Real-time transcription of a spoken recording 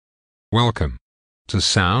Welcome to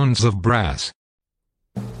Sounds of Brass.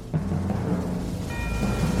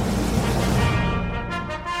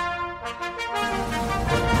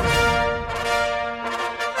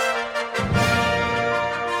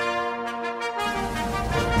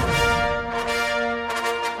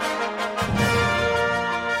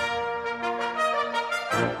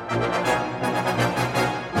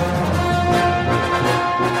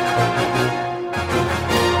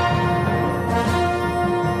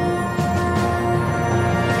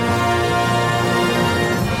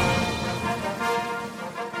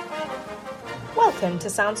 Welcome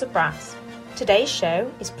to Sounds of Brass. Today's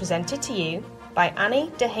show is presented to you by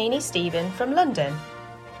Annie Dehaney-Stephen from London.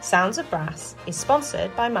 Sounds of Brass is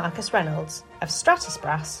sponsored by Marcus Reynolds of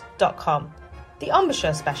stratusbrass.com, the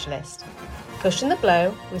embouchure specialist. Cushion the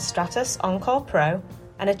blow with Stratus Encore Pro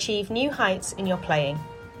and achieve new heights in your playing.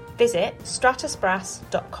 Visit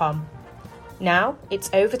stratusbrass.com. Now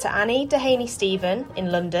it's over to Annie Dehaney-Stephen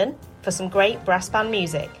in London for some great brass band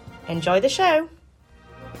music. Enjoy the show!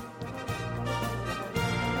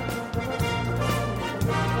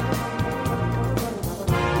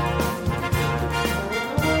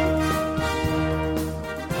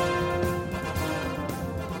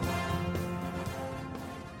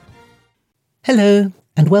 Hello,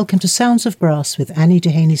 and welcome to Sounds of Brass with Annie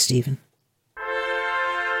Dehaney-Stephen.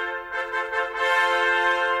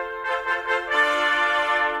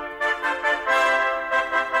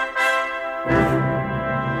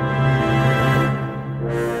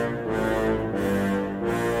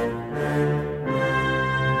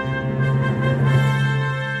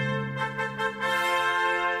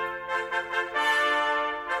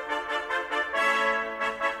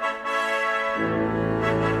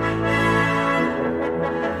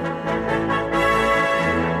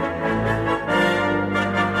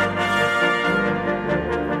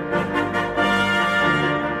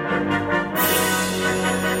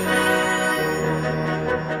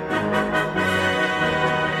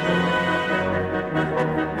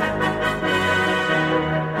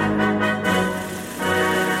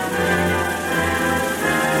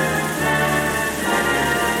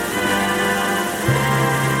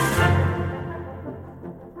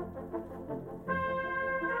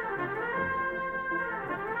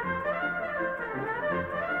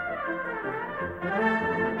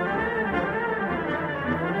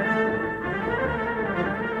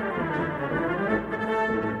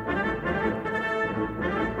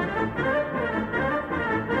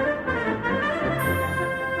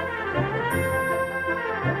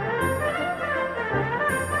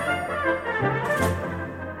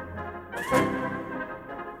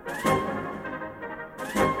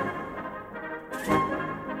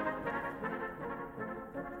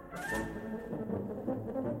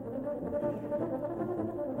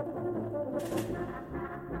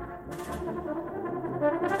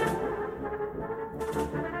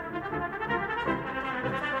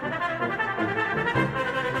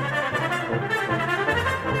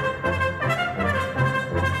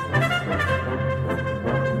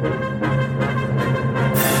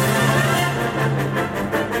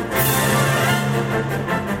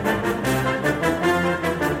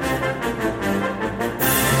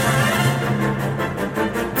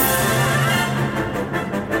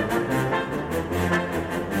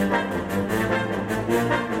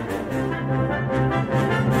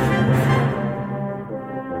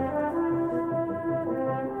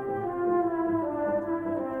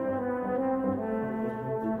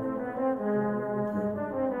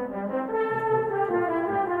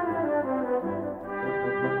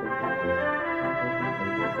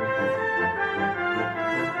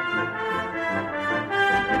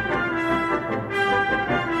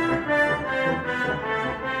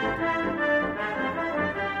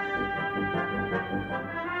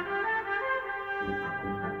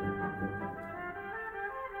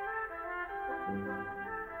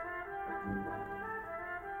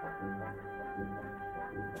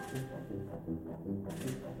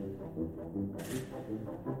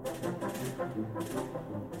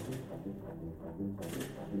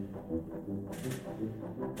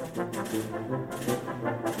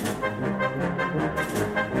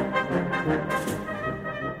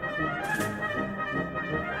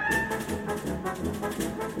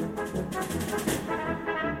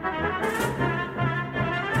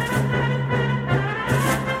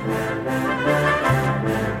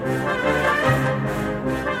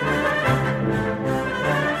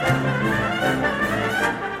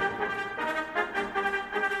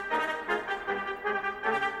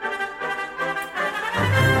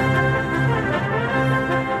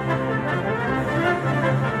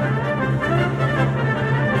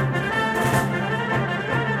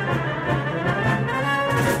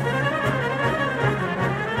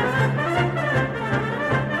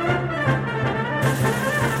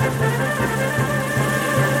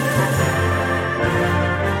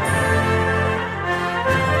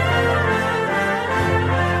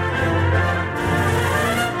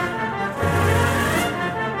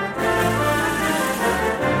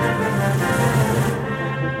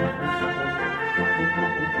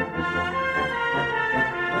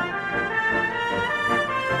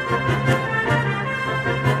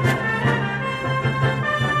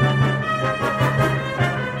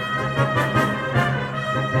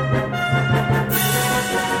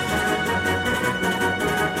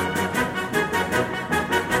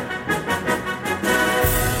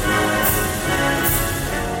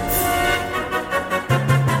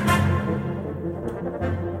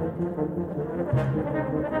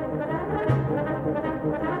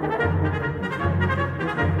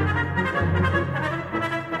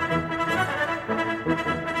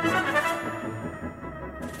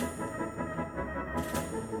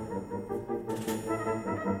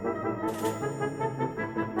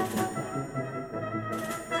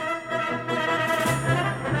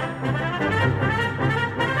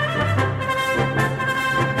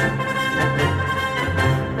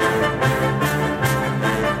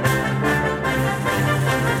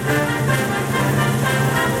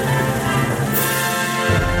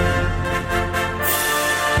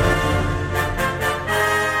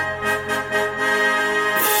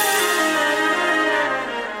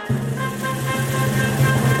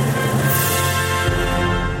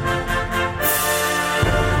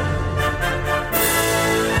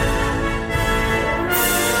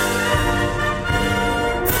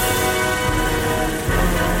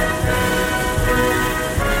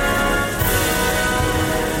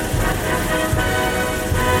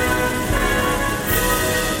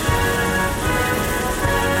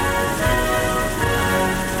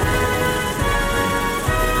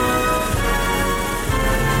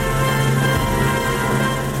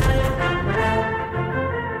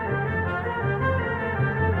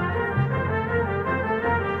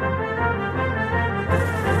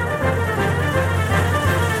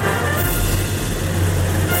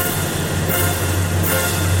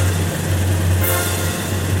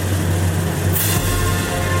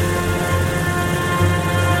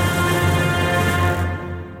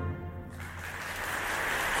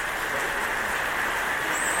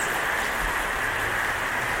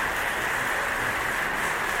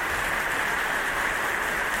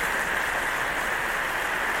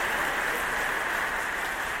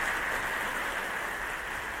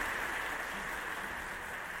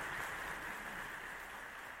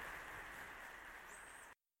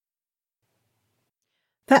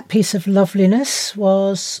 That piece of loveliness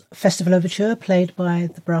was Festival Overture, played by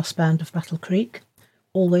the brass band of Battle Creek.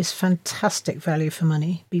 Always fantastic value for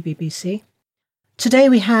money, BBBC. Today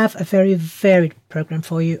we have a very varied programme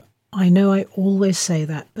for you. I know I always say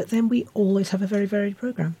that, but then we always have a very varied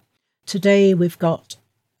programme. Today we've got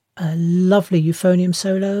a lovely euphonium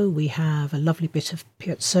solo, we have a lovely bit of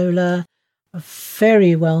Piazzolla, a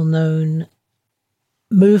very well-known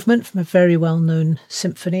movement from a very well-known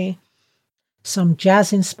symphony, some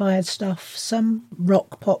jazz-inspired stuff, some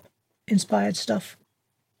rock-pop-inspired stuff,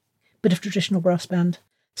 bit of traditional brass band,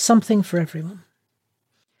 something for everyone.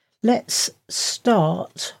 Let's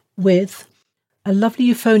start with a lovely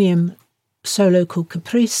euphonium solo called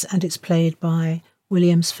Caprice, and it's played by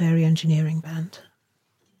Williams Fairey Engineering Band.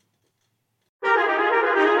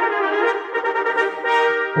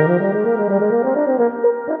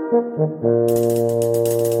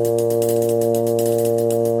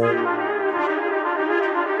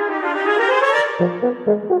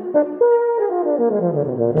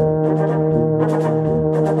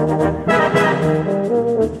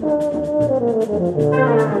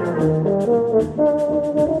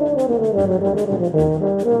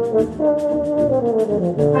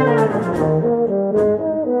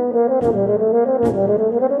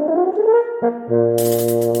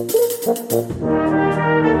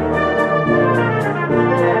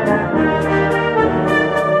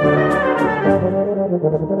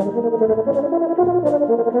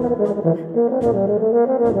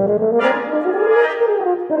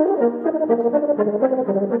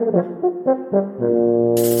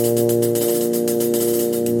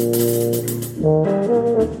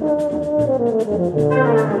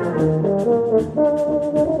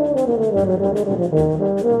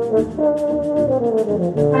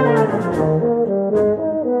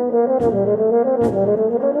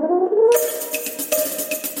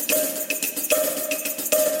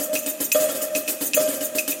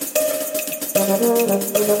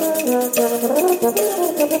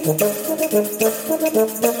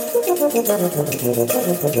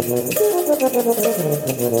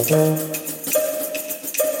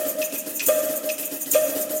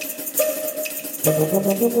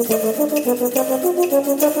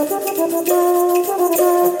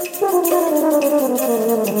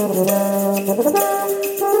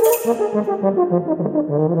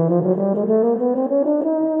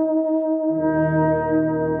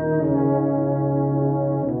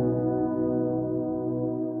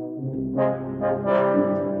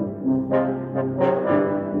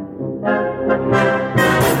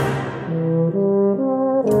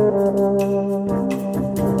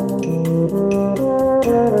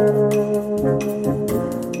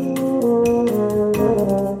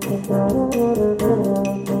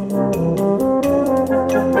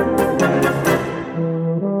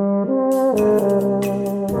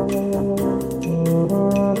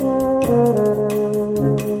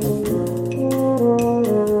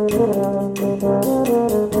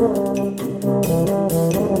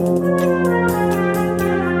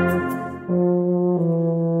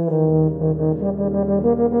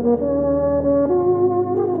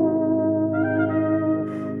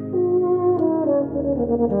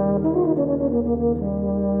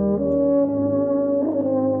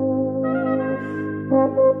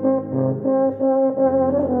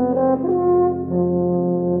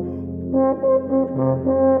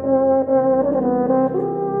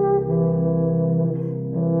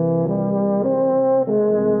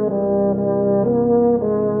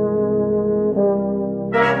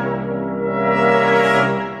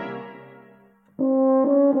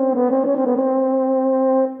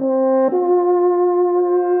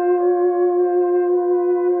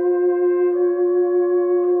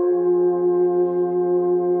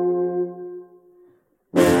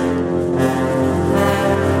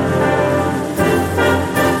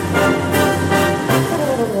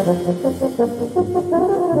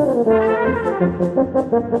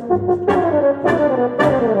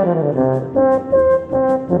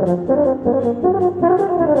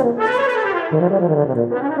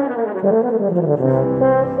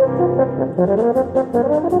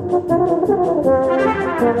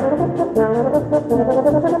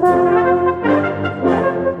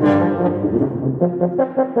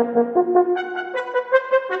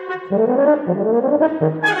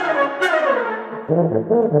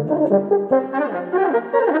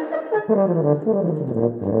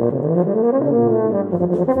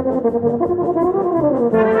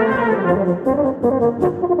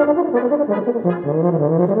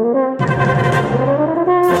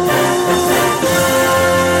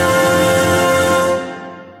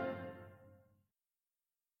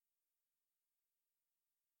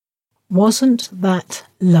 Wasn't that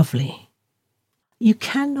lovely? You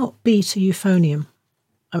cannot beat a euphonium.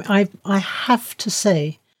 I have to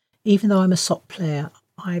say, even though I'm a SOP player,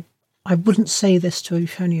 I wouldn't say this to a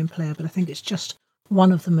euphonium player, but I think it's just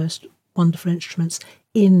one of the most wonderful instruments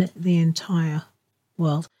in the entire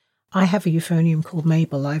world. I have a euphonium called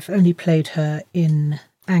Mabel. I've only played her in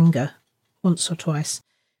anger once or twice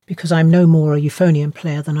because I'm no more a euphonium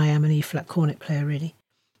player than I am an E-flat cornet player, really.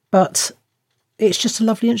 But it's just a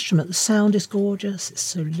lovely instrument. The sound is gorgeous. It's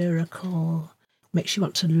so lyrical. Makes you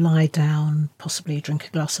want to lie down, possibly drink a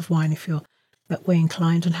glass of wine if you're that way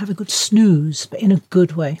inclined, and have a good snooze, but in a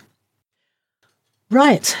good way.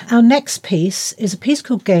 Right, our next piece is a piece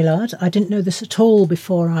called Gaillard. I didn't know this at all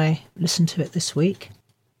before I listened to it this week.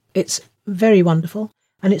 It's very wonderful,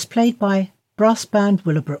 and it's played by Brass Band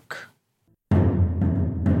Willowbrook.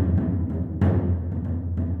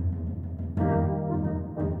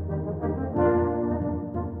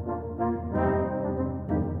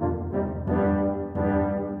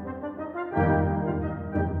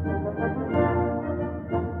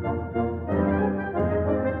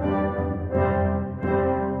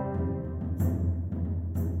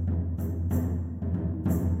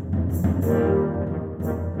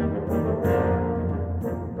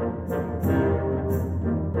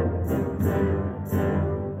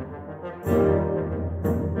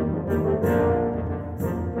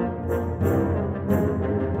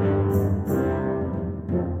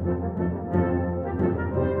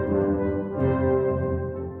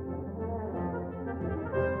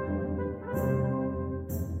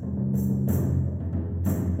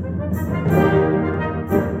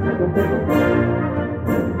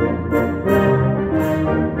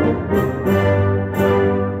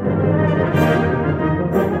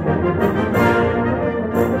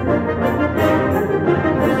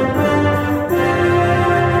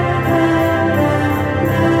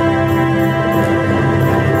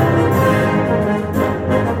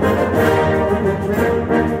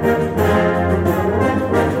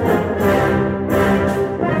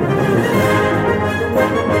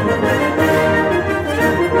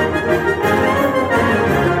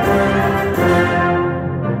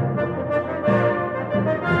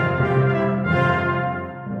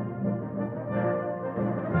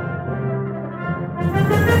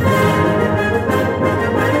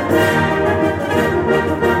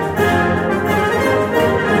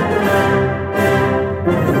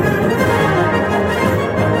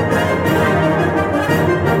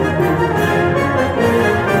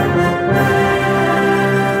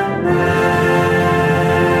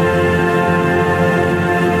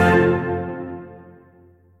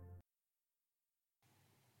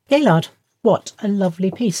 Gaillard, what a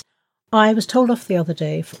lovely piece. I was told off the other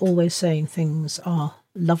day for always saying things are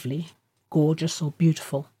lovely, gorgeous or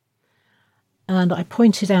beautiful. And I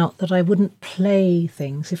pointed out that I wouldn't play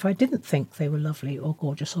things if I didn't think they were lovely or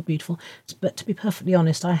gorgeous or beautiful. But to be perfectly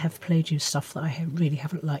honest, I have played you stuff that I really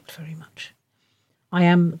haven't liked very much. I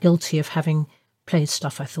am guilty of having played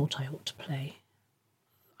stuff I thought I ought to play.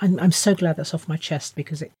 I'm so glad that's off my chest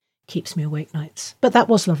because it keeps me awake nights. But that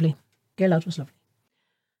was lovely. Gaillard was lovely.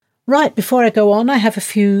 Right, before I go on, I have a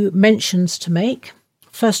few mentions to make.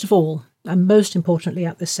 First of all, and most importantly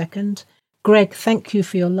at this second, Greg, thank you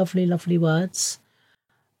for your lovely, lovely words.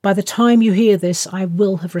 By the time you hear this, I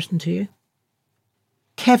will have written to you.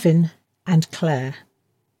 Kevin and Claire,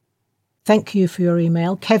 thank you for your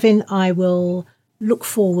email. Kevin, I will look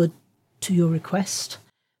forward to your request.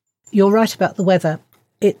 You're right about the weather.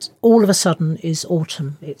 It all of a sudden is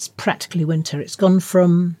autumn. It's practically winter. It's gone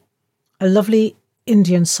from a lovely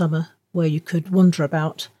Indian summer where you could wander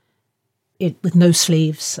about it with no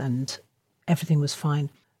sleeves and everything was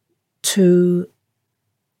fine, to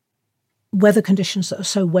weather conditions that are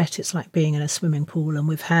so wet it's like being in a swimming pool, and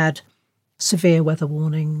we've had severe weather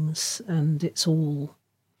warnings and it's all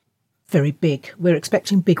very big. We're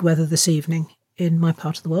expecting big weather this evening in my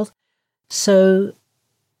part of the world, so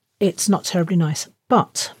it's not terribly nice.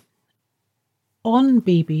 But on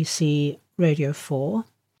BBC Radio 4,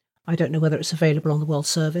 I don't know whether it's available on the World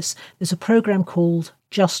Service, there's a programme called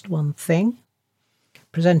Just One Thing,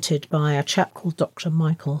 presented by a chap called Dr.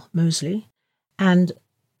 Michael Mosley. And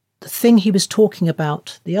the thing he was talking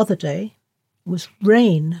about the other day was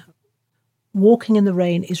rain. Walking in the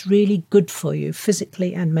rain is really good for you,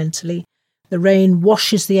 physically and mentally. The rain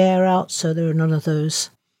washes the air out, so there are none of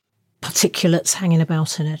those particulates hanging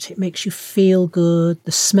about in it. It makes you feel good.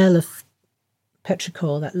 The smell of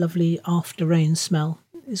petrichor, that lovely after rain smell,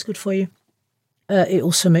 is good for you. It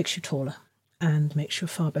also makes you taller and makes you a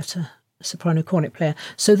far better soprano cornet player.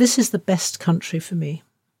 So this is the best country for me.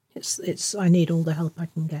 I need all the help I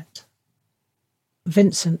can get.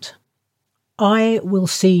 Vincent, I will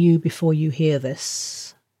see you before you hear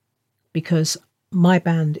this, because my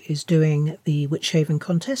band is doing the Witchaven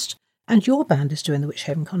contest and your band is doing the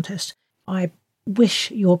Witchaven contest. I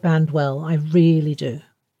wish your band well. I really do.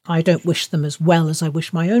 I don't wish them as well as I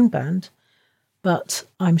wish my own band, but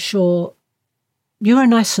I'm sure you're a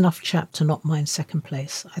nice enough chap to not mind second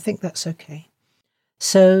place. I think that's okay.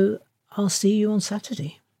 So I'll see you on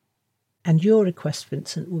Saturday. And your request,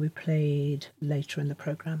 Vincent, will be played later in the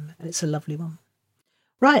programme. And it's a lovely one.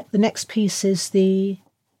 Right, the next piece is the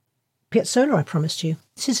Piazzolla I promised you.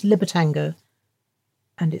 This is Libertango,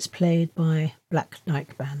 and it's played by Black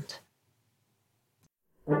Knight Band.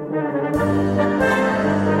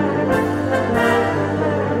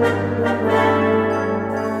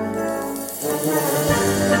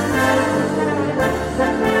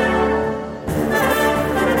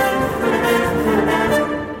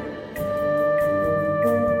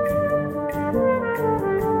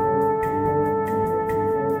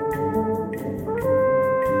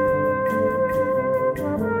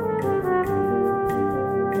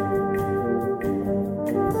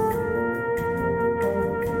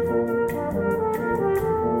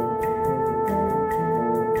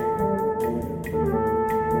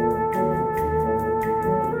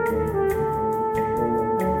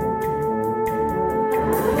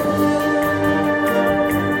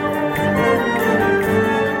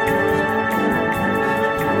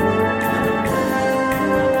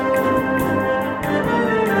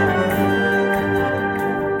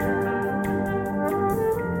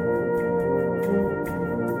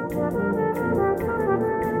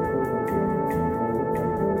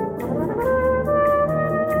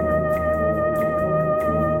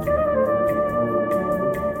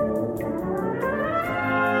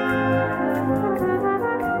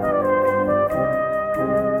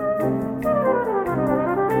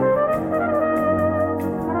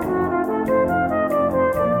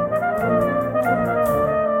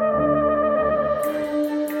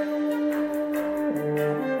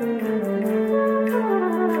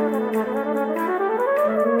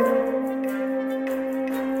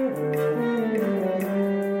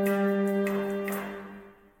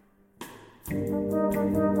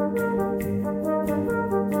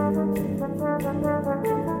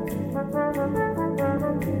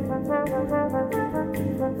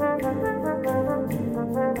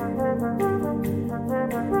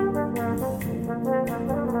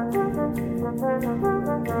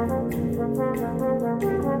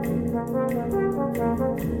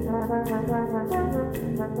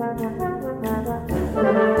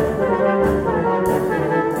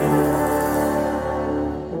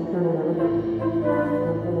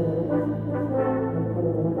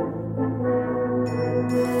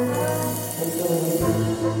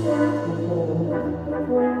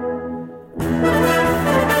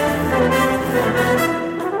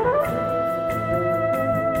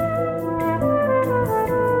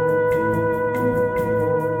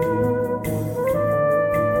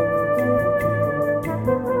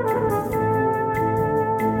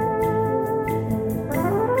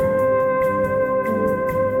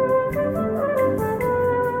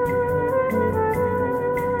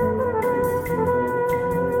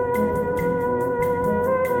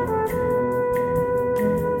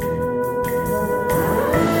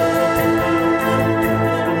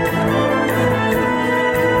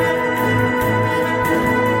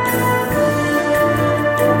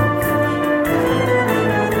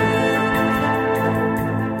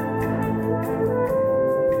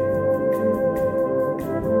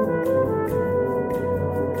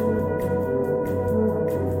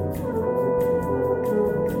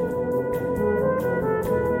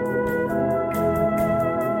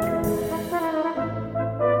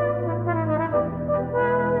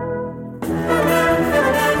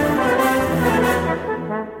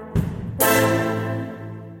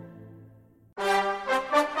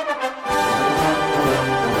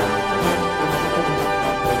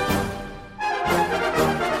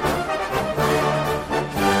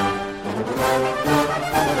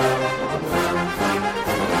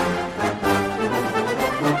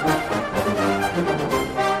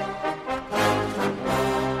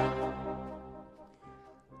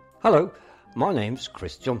 Hello, my name's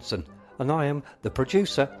Chris Johnson, and I am the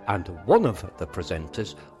producer and one of the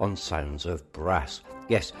presenters on Sounds of Brass.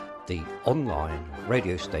 Yes, the online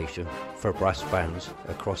radio station for brass bands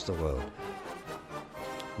across the world.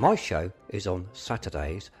 My show is on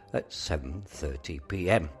Saturdays at 7:30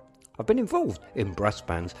 p.m. I've been involved in brass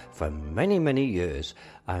bands for many years,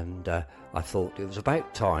 and I thought it was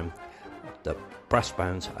about time that brass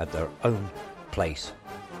bands had their own place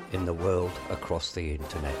in the world across the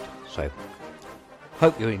internet. So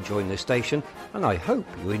Hope you're enjoying the station, and I hope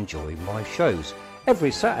you enjoy my shows. Every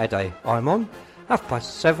Saturday I'm on,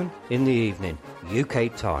 7:30 in the evening, UK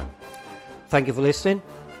time. Thank you for listening.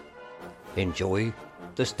 Enjoy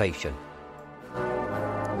the station.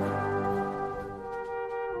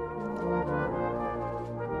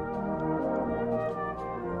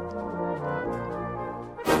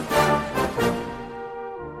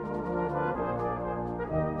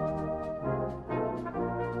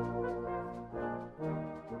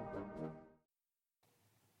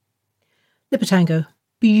 Libertango,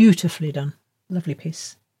 beautifully done. Lovely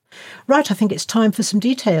piece. Right, I think it's time for some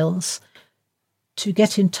details. To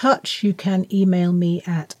get in touch, you can email me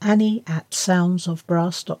at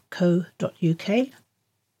annie@soundsofbrass.co.uk.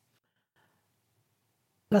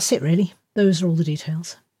 That's it, really. Those are all the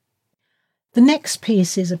details. The next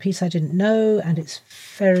piece is a piece I didn't know, and it's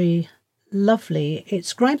very lovely.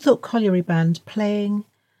 It's Grimethorpe Colliery Band playing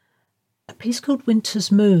a piece called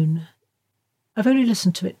Winter's Moon. I've only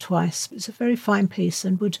listened to it twice, but it's a very fine piece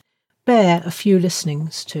and would bear a few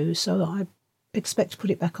listenings to, so I expect to put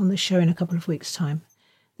it back on the show in a couple of weeks' time.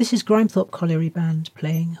 This is Grimethorpe Colliery Band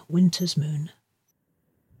playing Winter's Moon.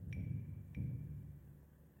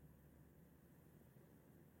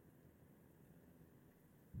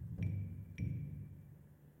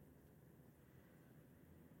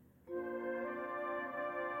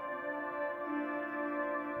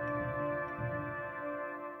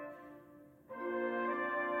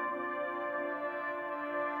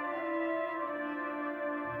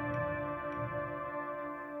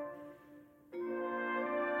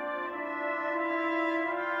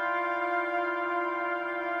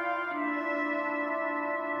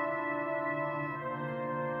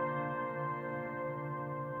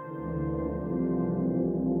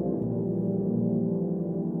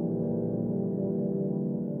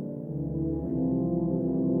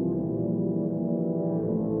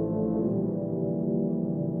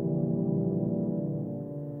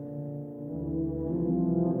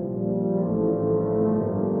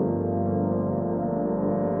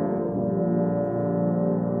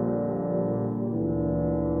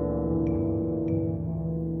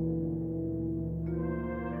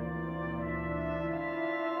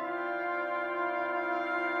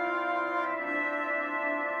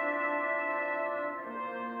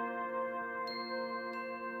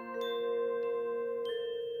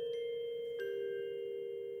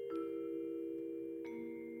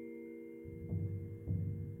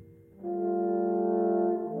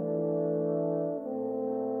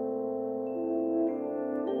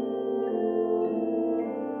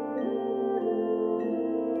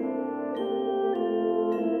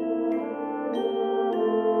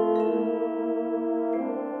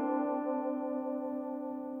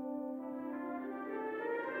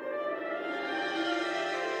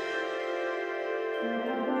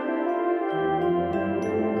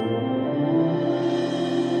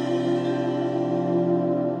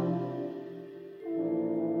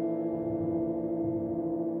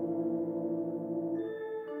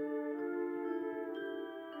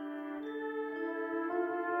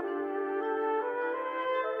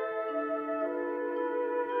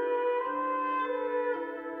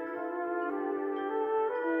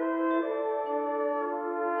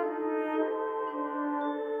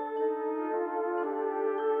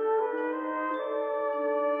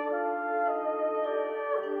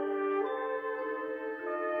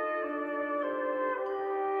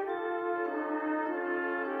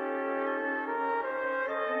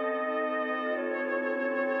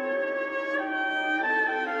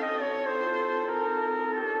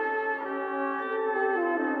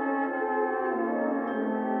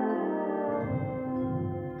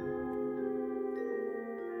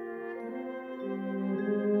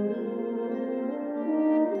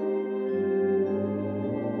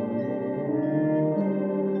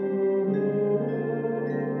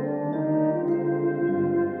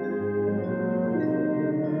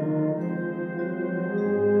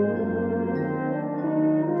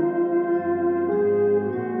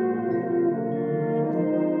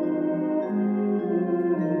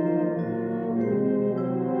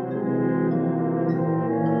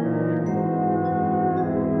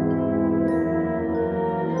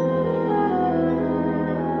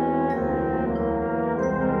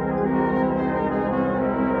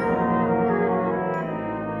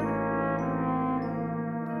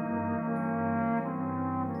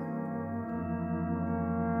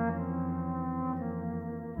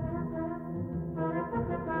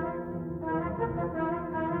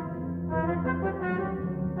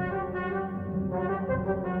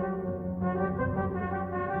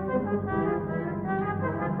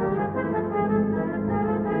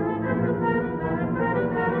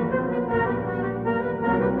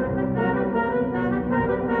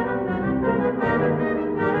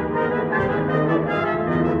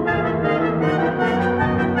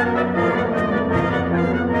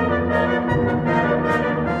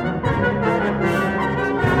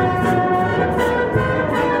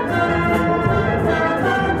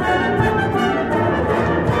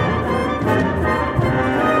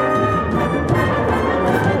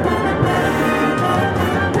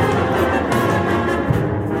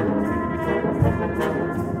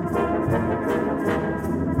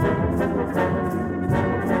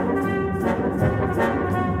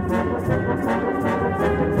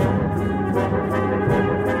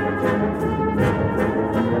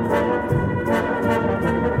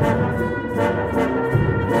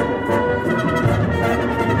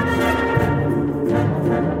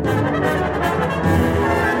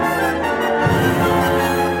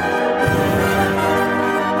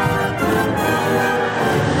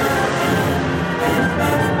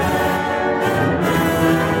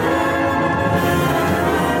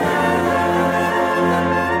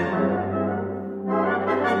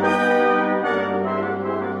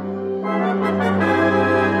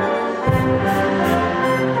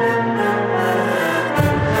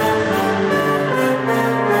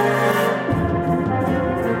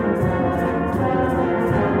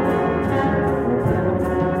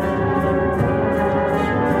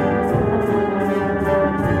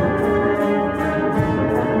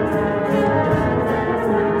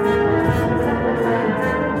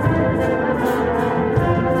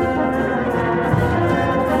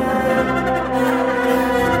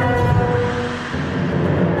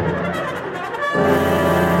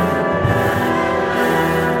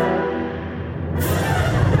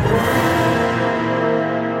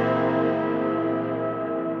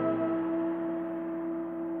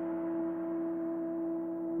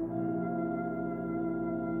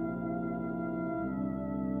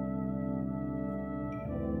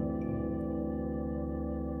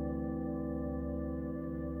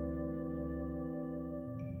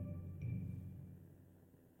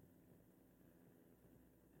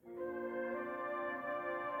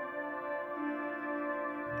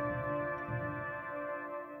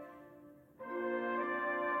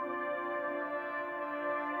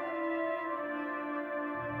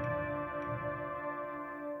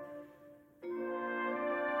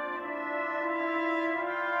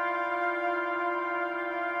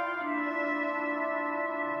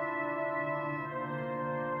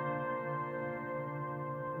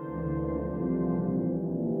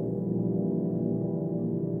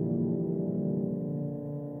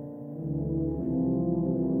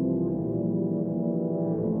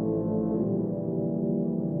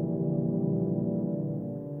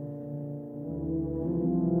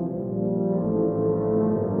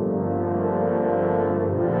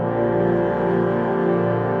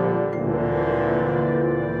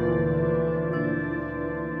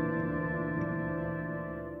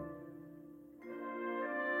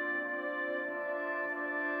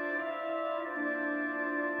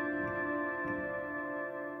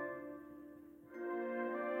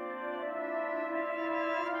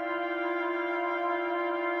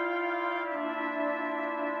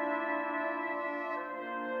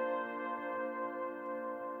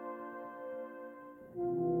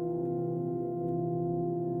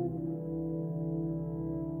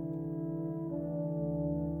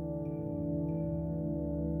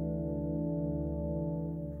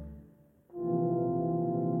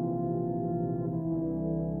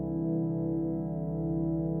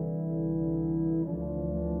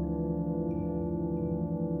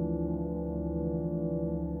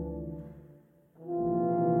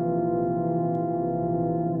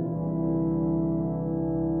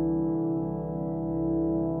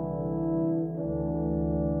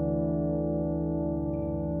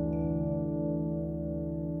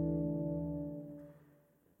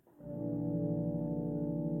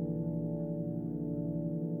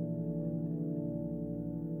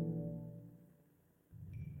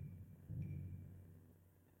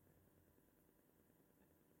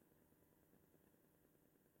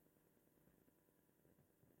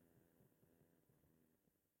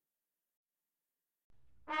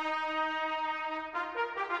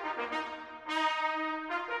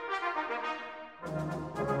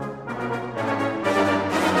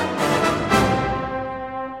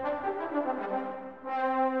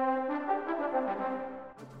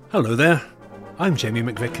 Hello there, I'm Jamie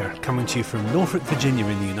McVicker, coming to you from Norfolk, Virginia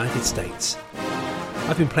in the United States.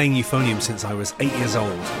 I've been playing euphonium since I was 8 years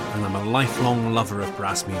old, and I'm a lifelong lover of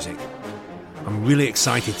brass music. I'm really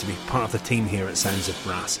excited to be part of the team here at Sounds of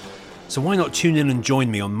Brass, so why not tune in and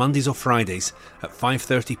join me on Mondays or Fridays at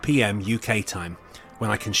 5:30pm UK time,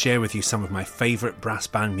 when I can share with you some of my favourite brass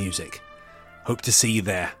band music. Hope to see you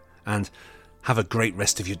there, and have a great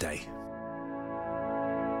rest of your day.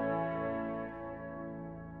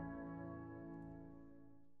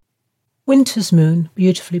 Winter's Moon,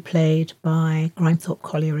 beautifully played by Grimethorpe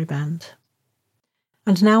Colliery Band.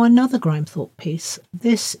 And now another Grimethorpe piece.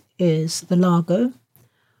 This is the Largo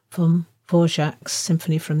from Dvorak's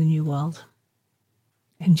Symphony from the New World.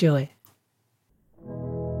 Enjoy.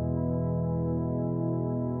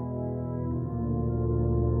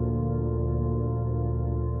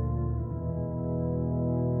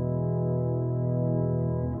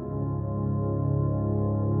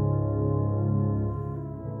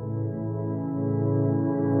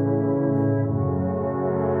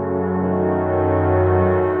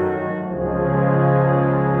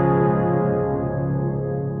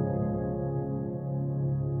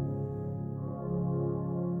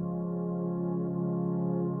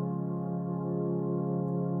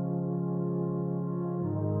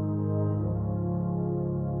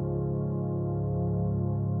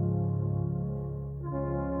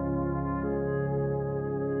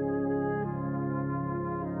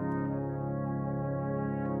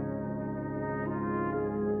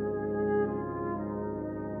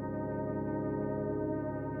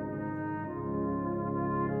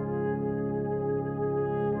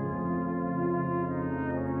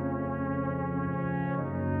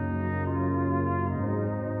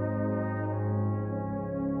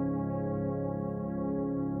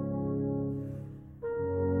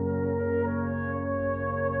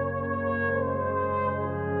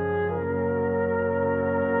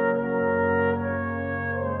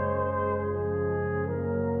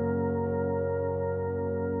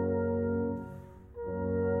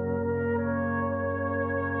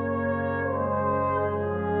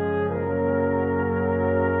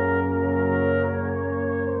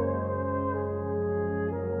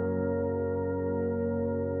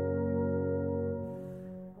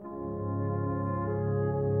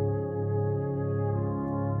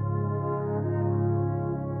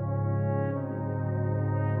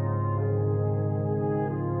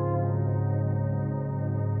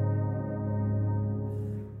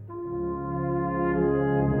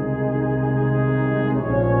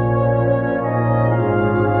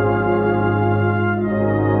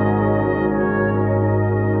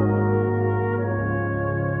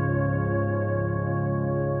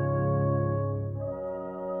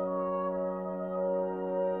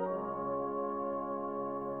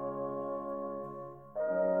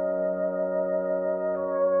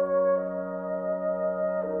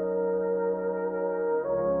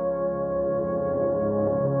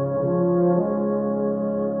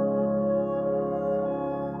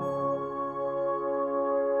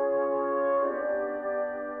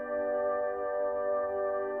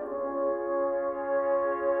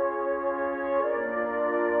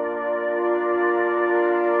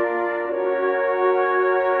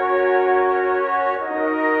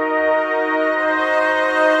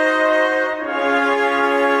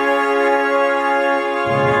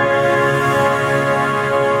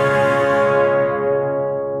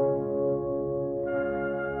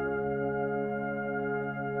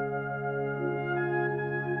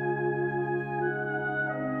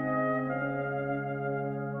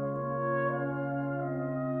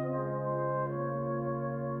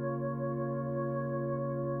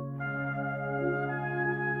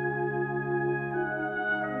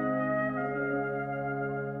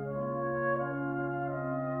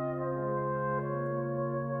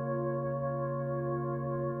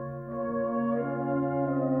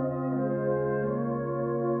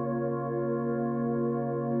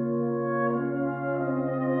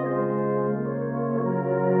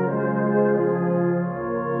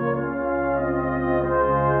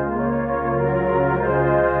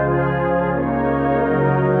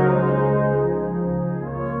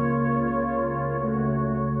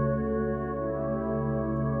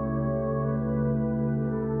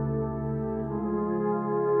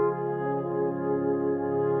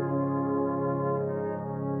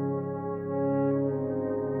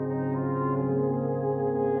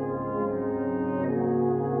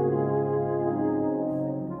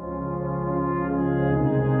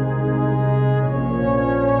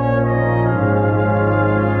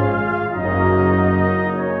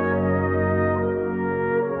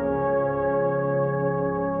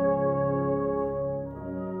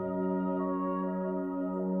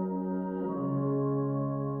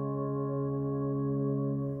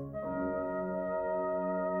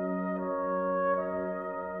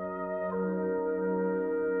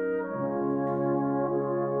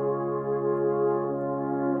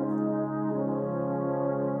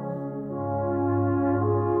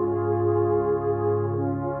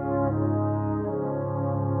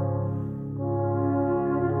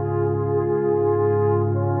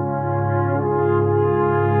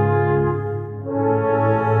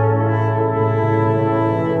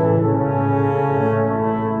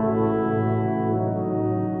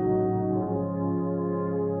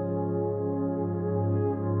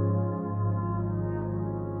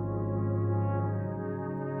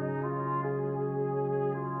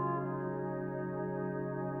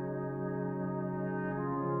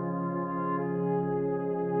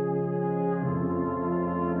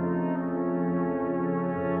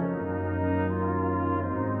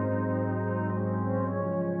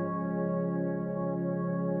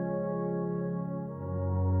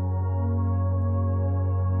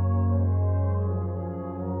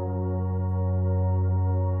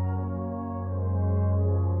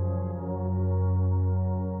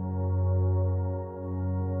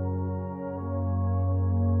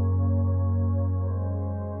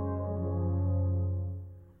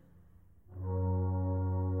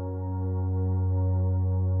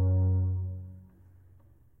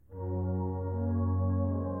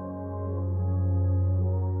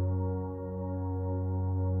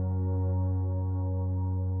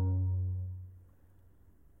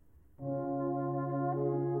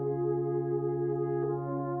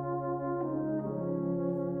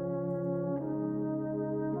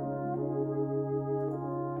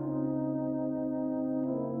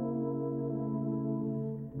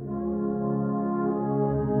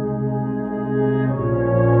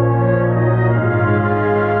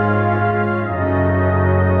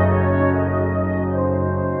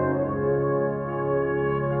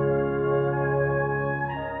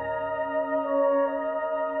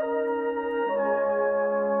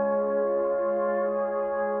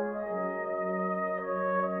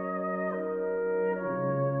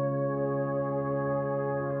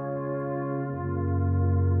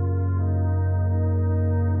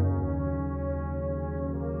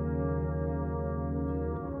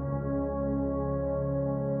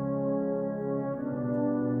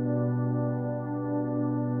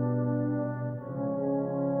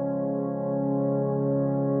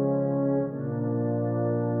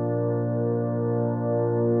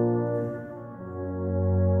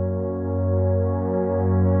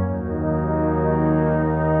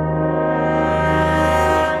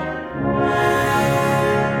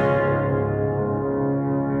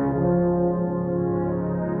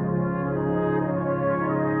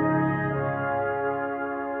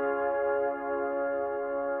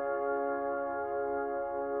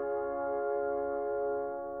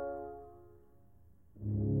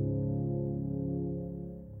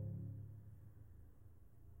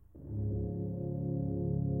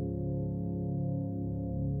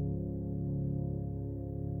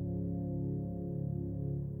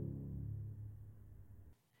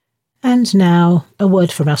 And now, a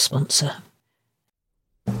word from our sponsor.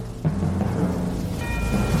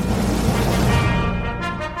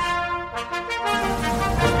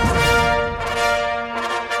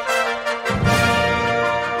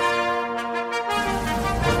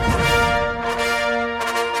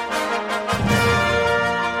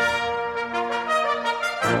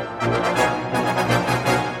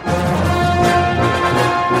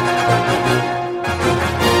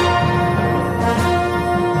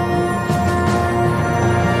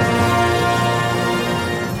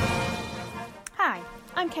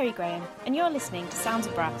 Graham, and you're listening to Sounds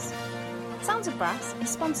of Brass. Sounds of Brass is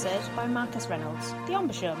sponsored by Marcus Reynolds, the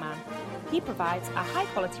embouchure man. He provides a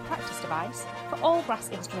high-quality practice device for all brass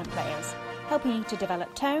instrument players, helping you to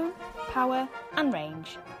develop tone, power and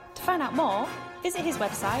range. To find out more, visit his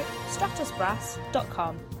website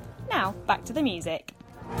stratusbrass.com. Now, back to the music.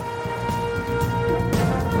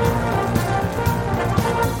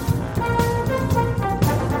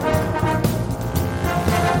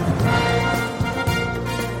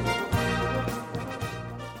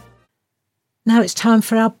 Now it's time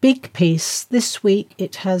for our big piece. This week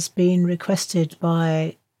it has been requested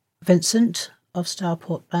by Vincent of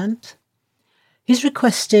Starport Band. He's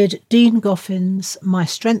requested Dean Goffin's My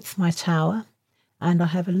Strength, My Tower, and I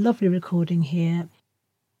have a lovely recording here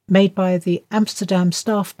made by the Amsterdam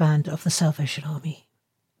Staff Band of the Salvation Army.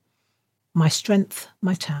 My Strength,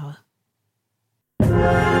 My Tower.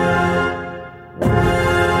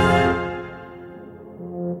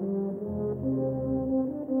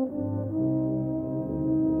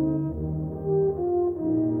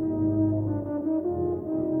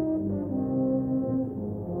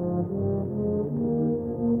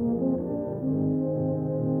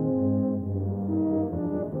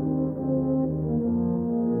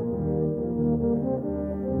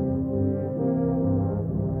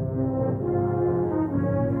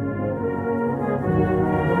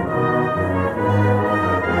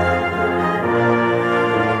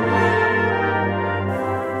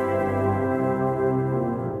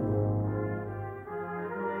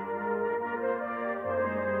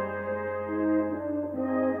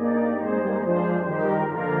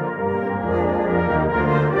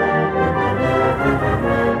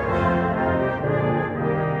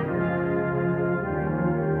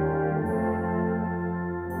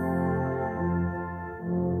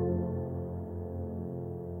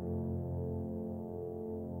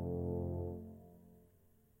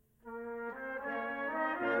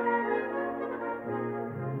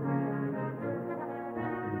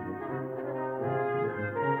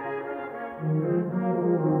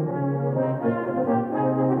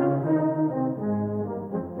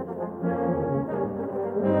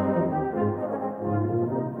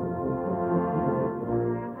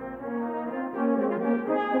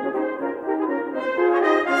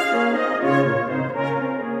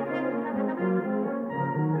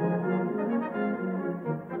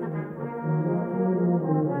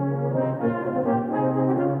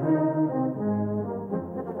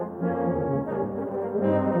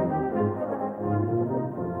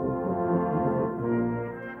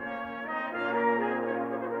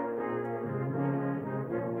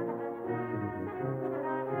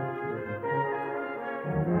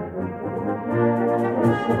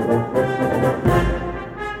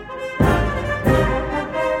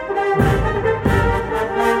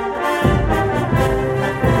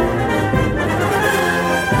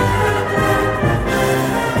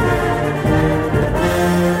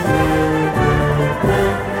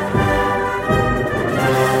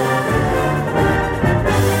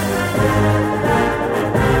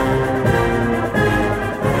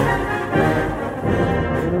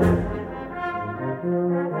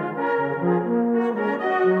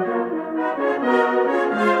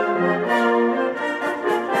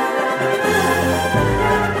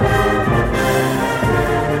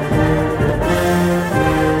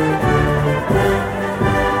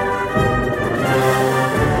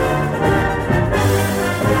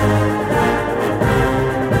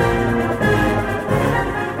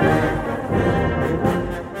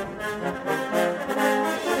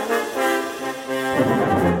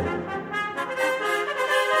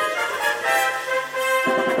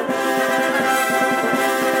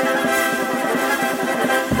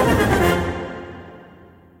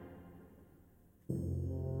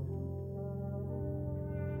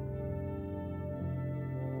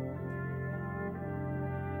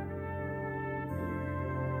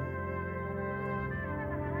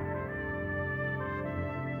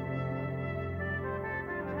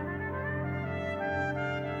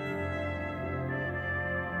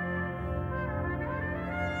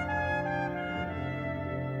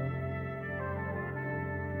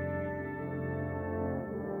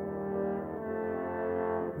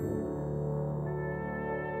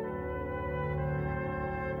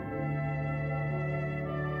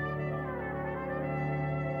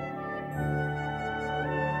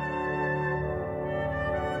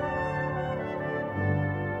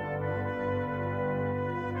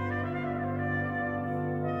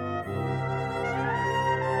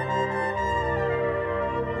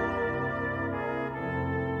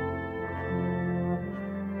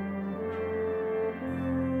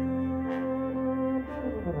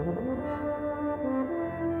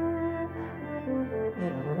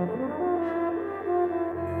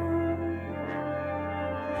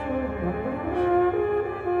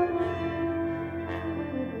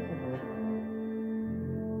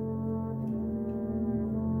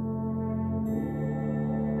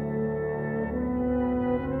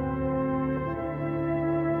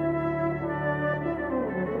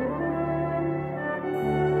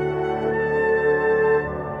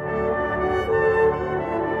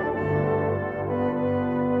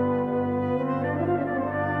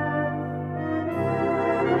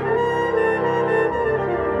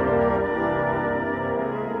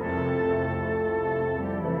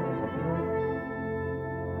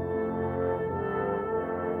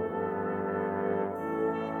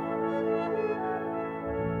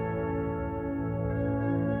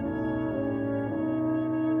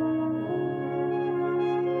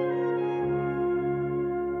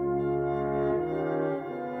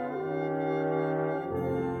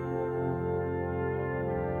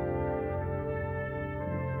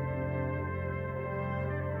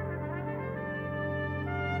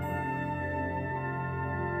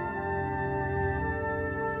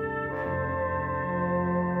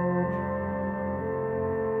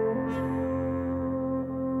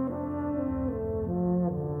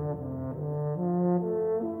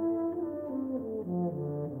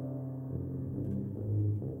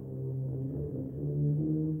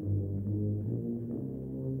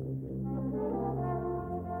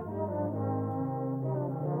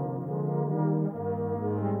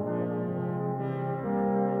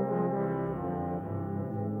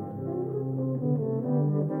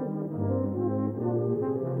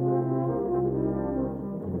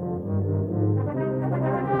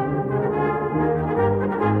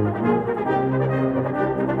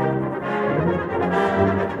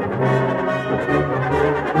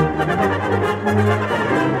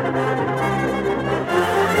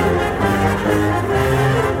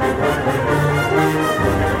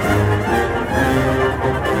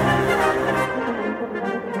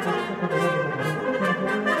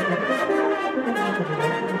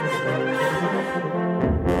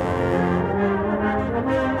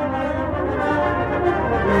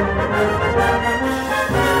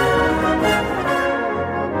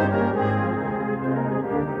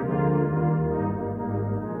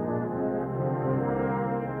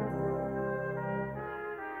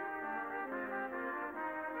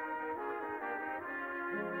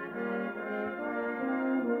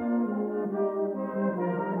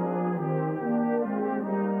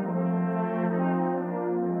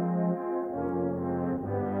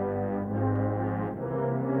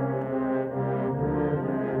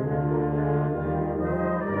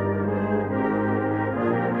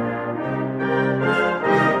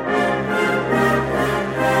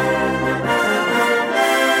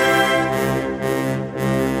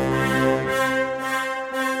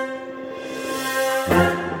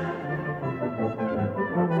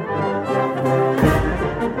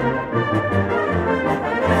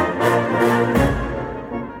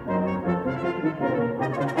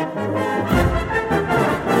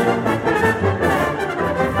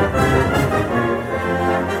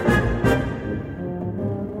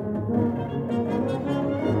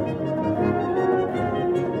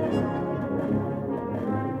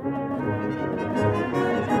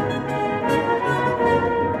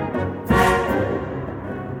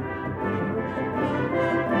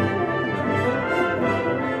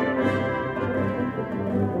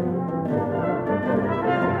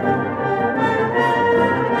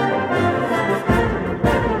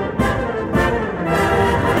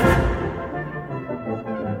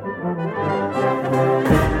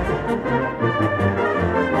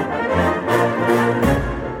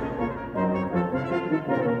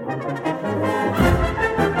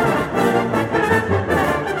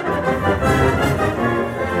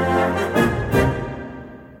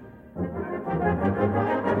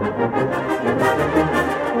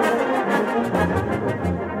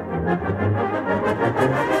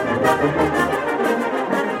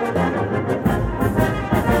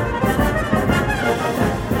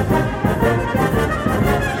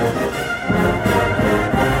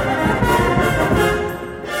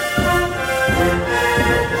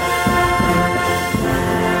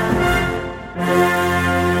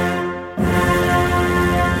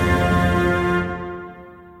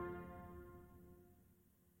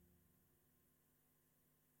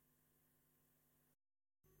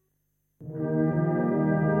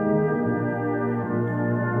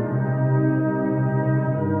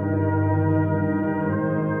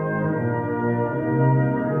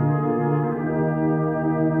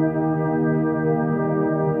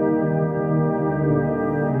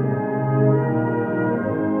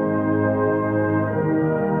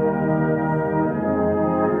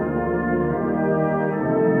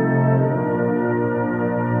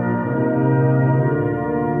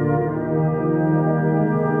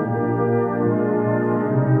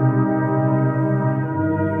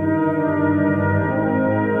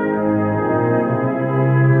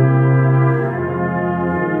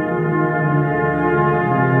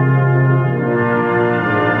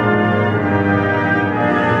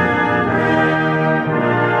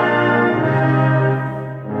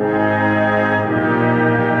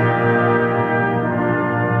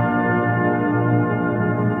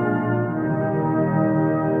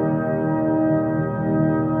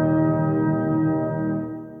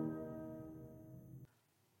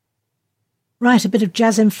 Right, a bit of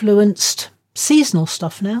jazz-influenced seasonal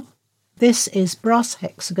stuff now. This is Brass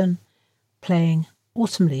Hexagon playing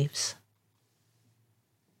Autumn Leaves.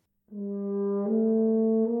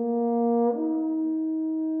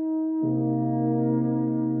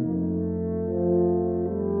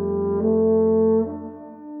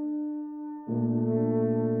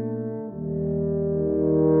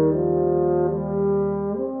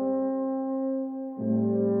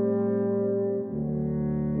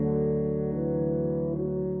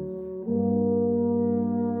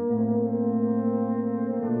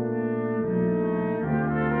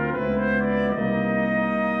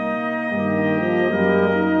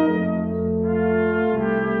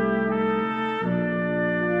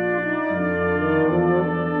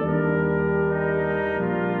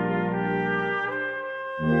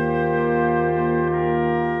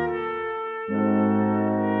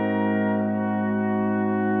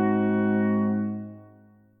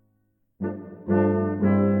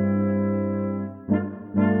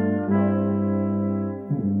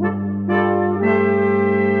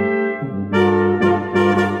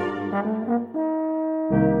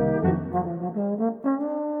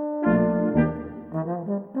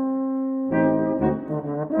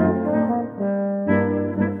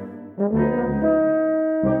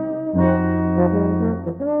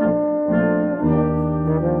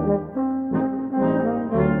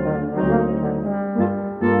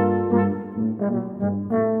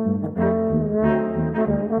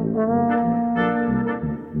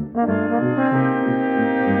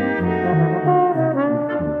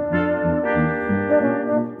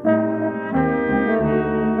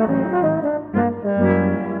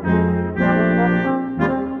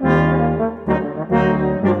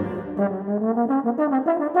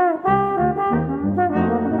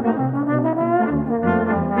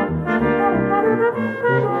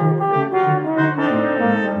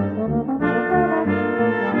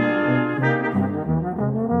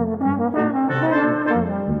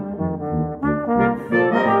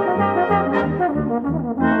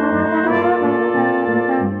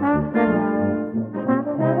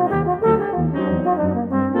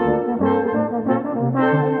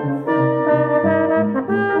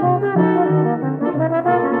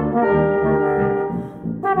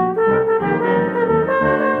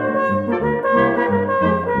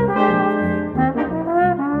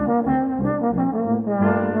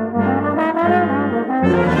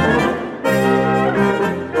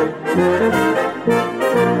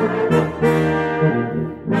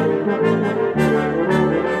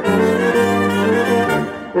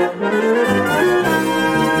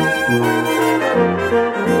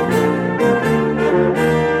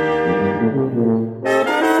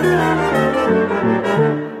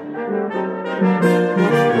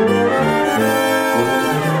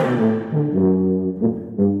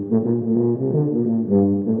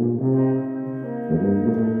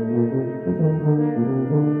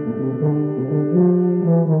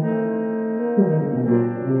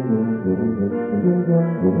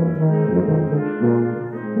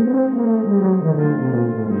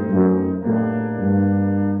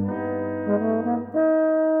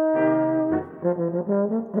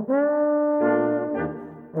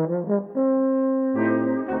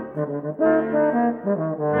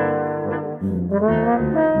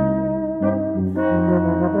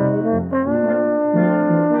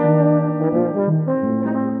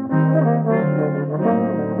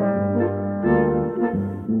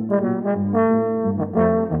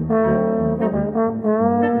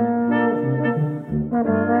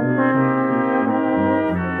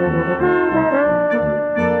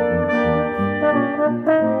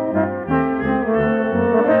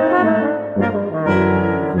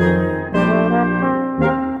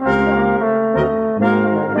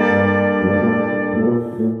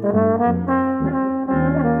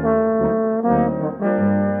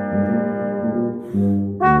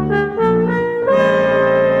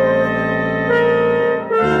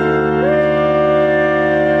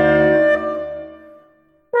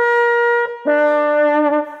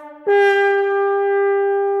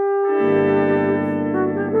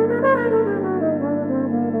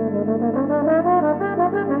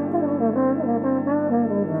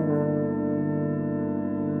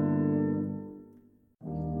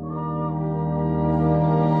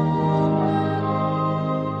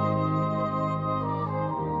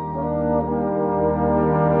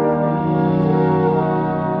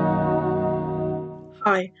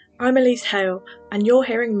 Hi, I'm Elise Hale, and you're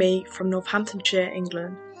hearing me from Northamptonshire,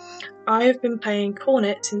 England. I have been playing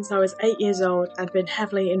cornet since I was 8 years old and been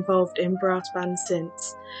heavily involved in brass bands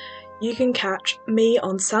since. You can catch me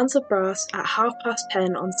on Sounds of Brass at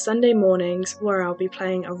 10:30 on Sunday mornings, where I'll be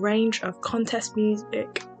playing a range of contest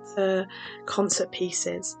music to concert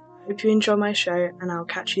pieces. Hope you enjoy my show, and I'll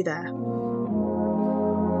catch you there.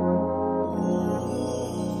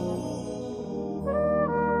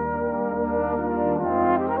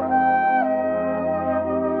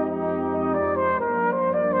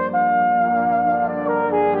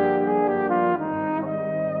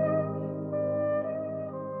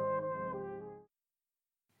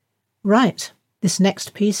 Right, this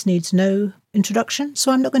next piece needs no introduction,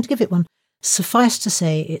 so I'm not going to give it one. Suffice to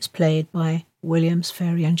say, it's played by Williams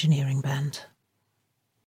Fairey Engineering Band.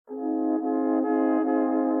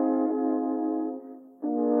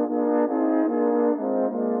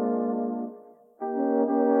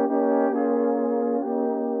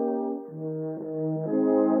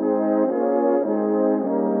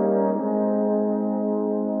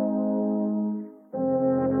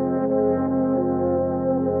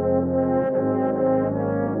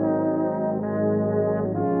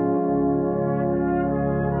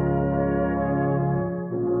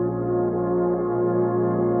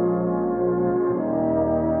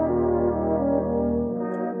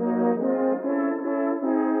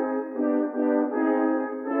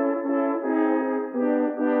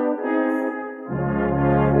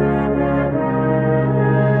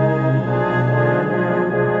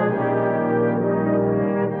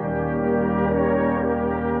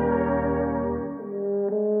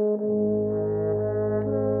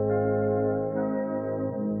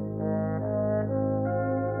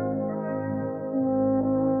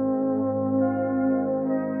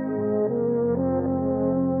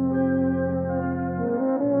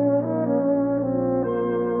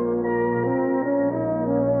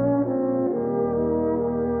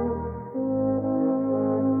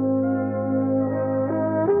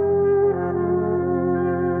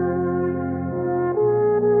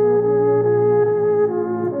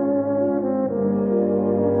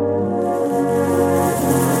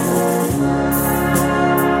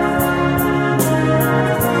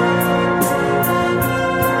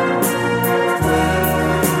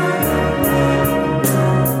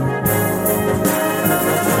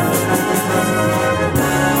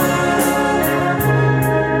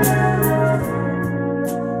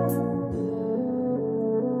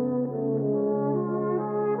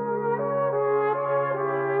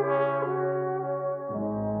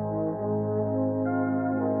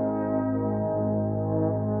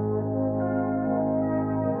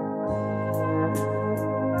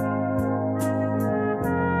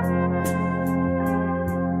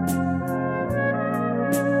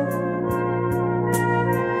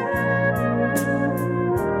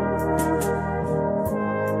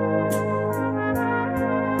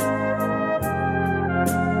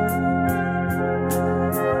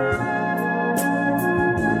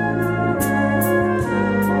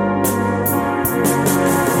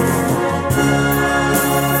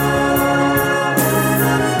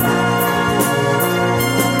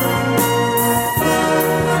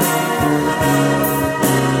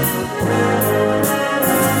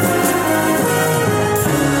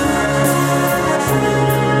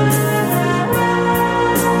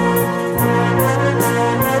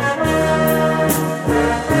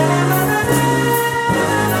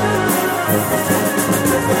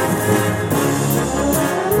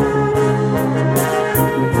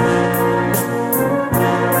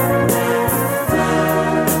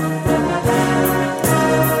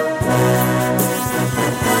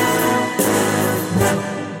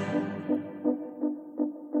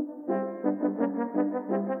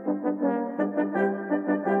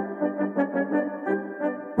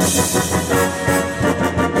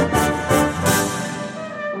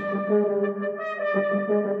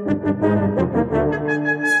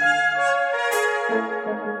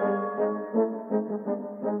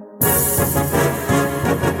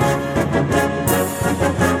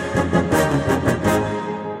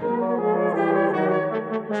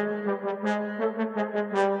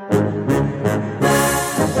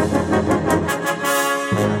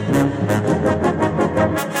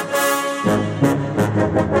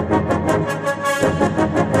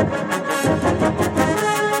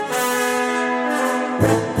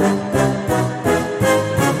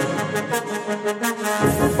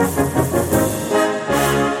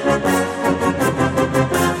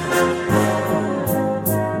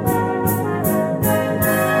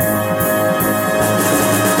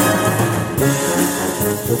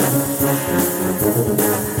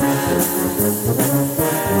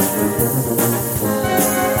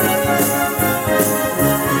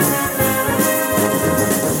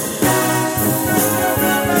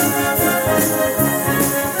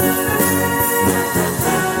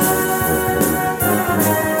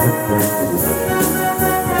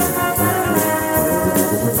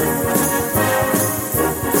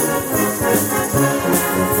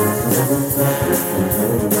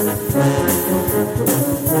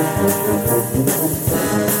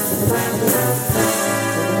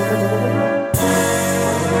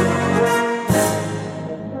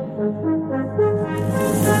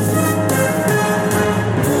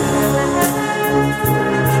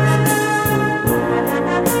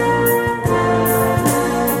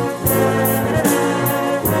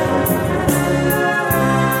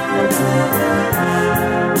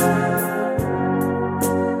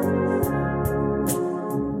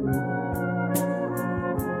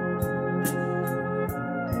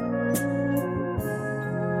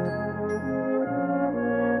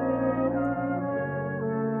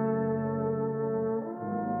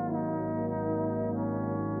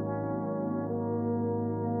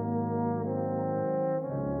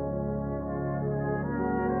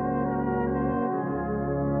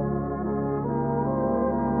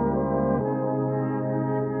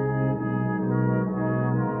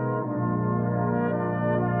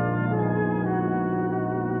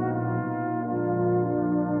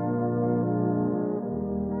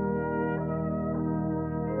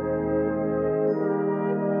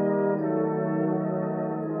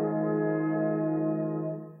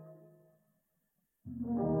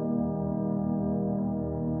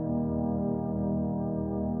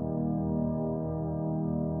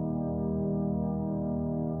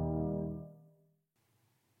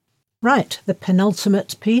 Right, the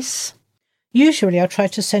penultimate piece. Usually I try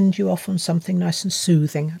to send you off on something nice and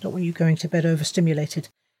soothing. I don't want you going to bed overstimulated.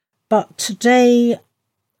 But today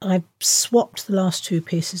I've swapped the last two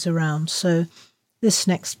pieces around, so this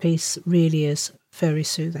next piece really is very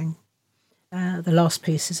soothing. The last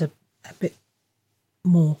piece is a bit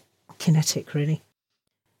more kinetic, really.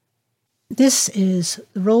 This is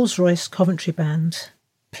the Rolls-Royce Coventry Band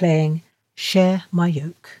playing Share My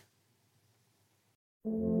Yoke.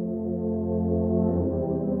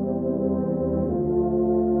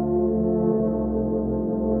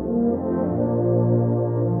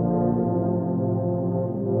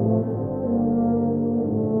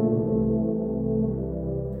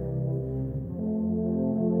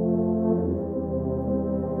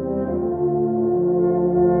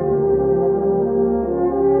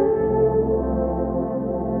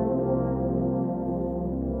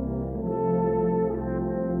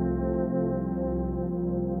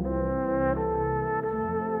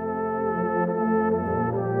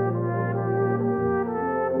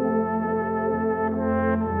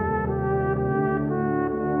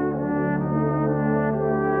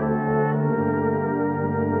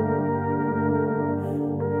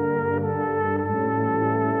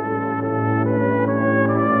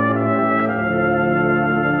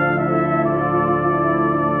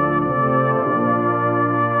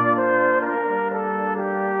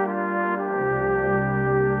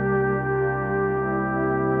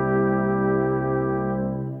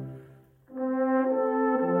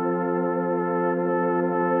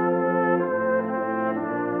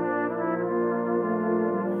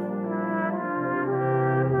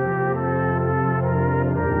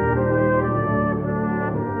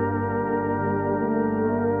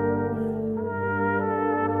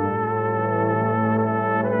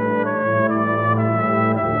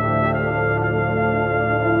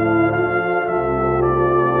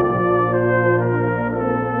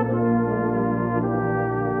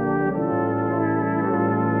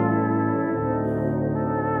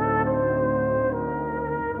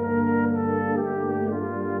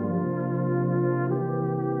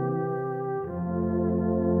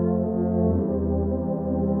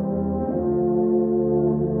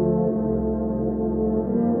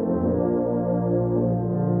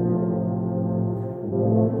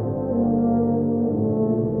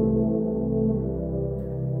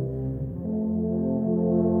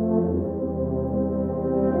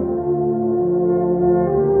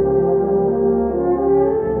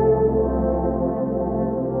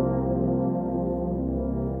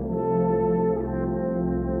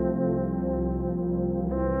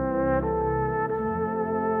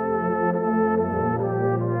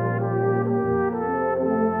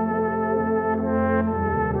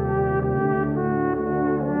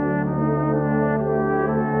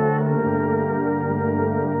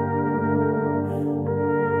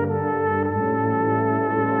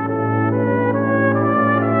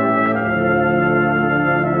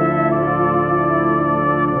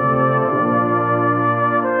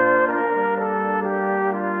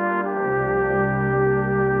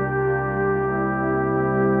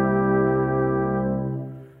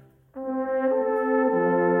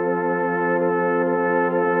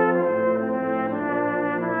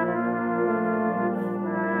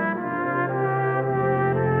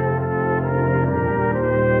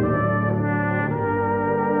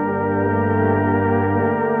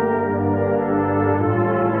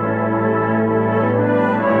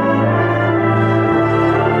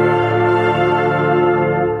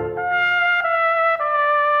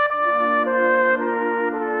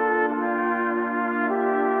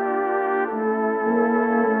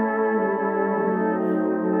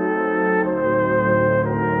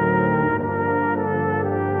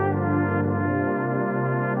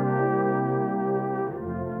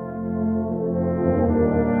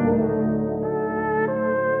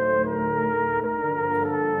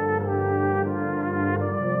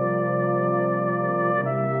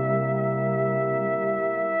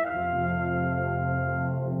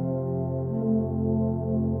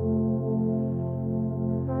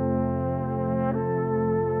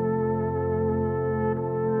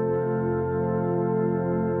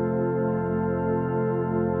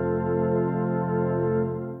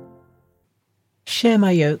 share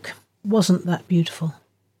my yoke. Wasn't that beautiful?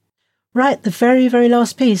 Right, the very, very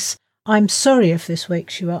last piece. I'm sorry if this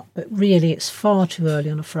wakes you up, but really it's far too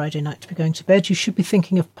early on a Friday night to be going to bed. You should be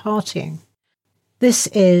thinking of partying. This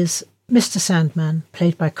is Mr. Sandman,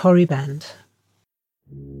 played by Corrie Band.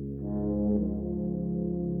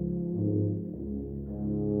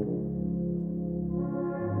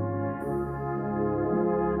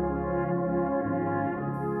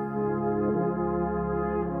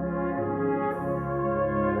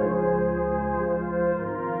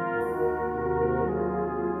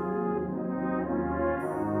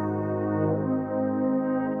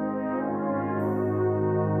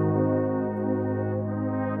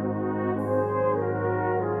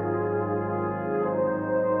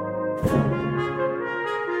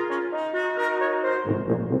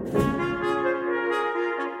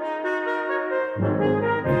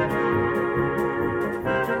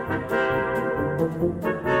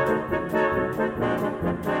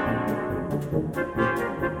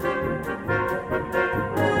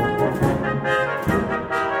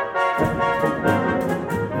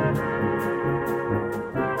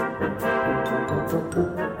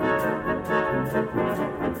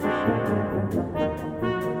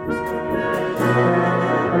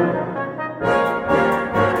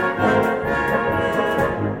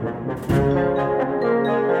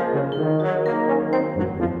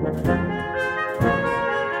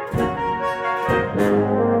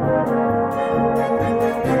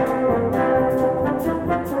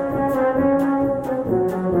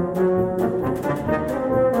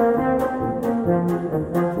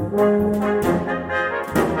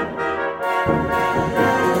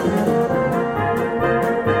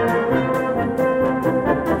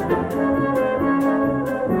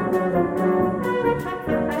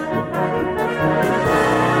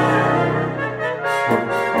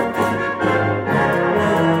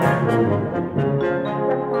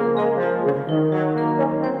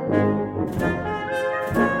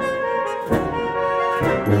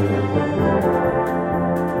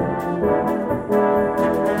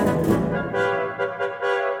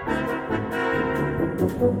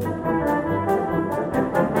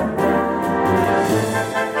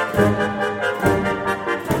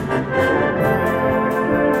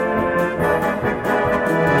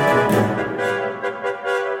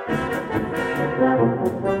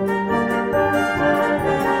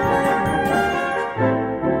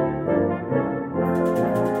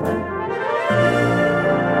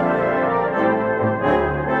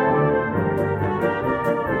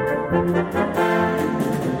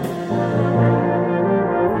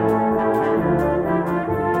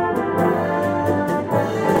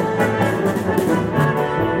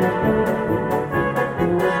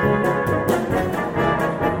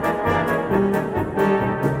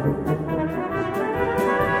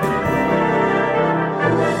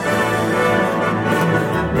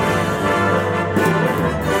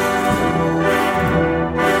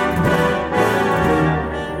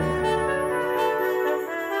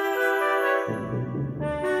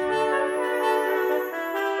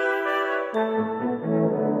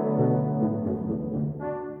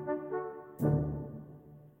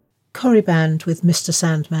 Corrie Band with Mr.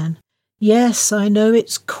 Sandman. Yes, I know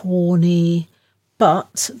it's corny,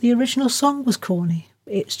 but the original song was corny.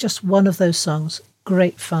 It's just one of those songs.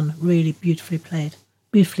 Great fun, really beautifully played.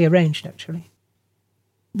 Beautifully arranged, actually.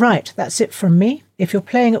 Right, that's it from me. If you're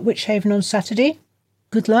playing at Witch Haven on Saturday,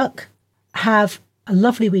 good luck. Have a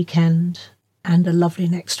lovely weekend and a lovely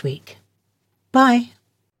next week. Bye.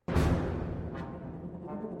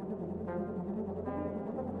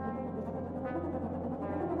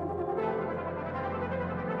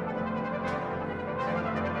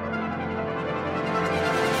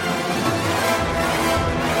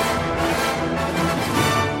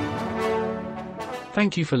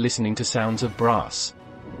 Thank you for listening to Sounds of Brass,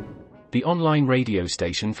 the online radio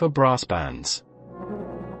station for brass bands.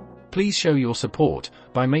 Please show your support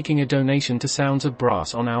by making a donation to Sounds of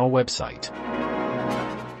Brass on our website,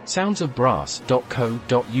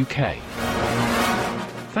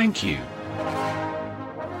 soundsofbrass.co.uk. Thank you.